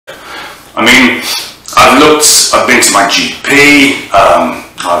I mean, I've been to my GP,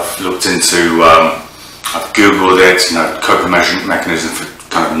 I've looked into, I've Googled it, coping mechanism for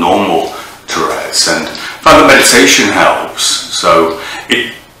kind of normal Tourette's, and found that meditation helps. So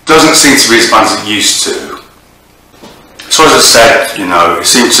it doesn't seem to be as bad as it used to. So as I said, it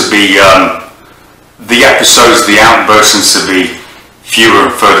seems to be, the episodes, the outbursts seems to be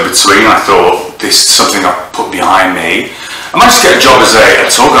fewer and further between. I thought this is something I put behind me. I managed to get a job as a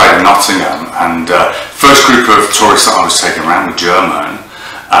tour guide in Nottingham, and first group of tourists that I was taking around were German,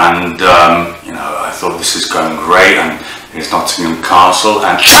 and I thought this is going great, and there's Nottingham Castle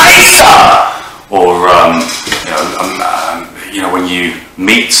and Scheiße! Or when you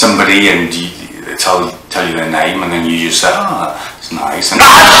meet somebody and they tell you their name, and then you just say, it's nice, and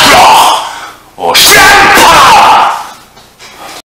or Shampa!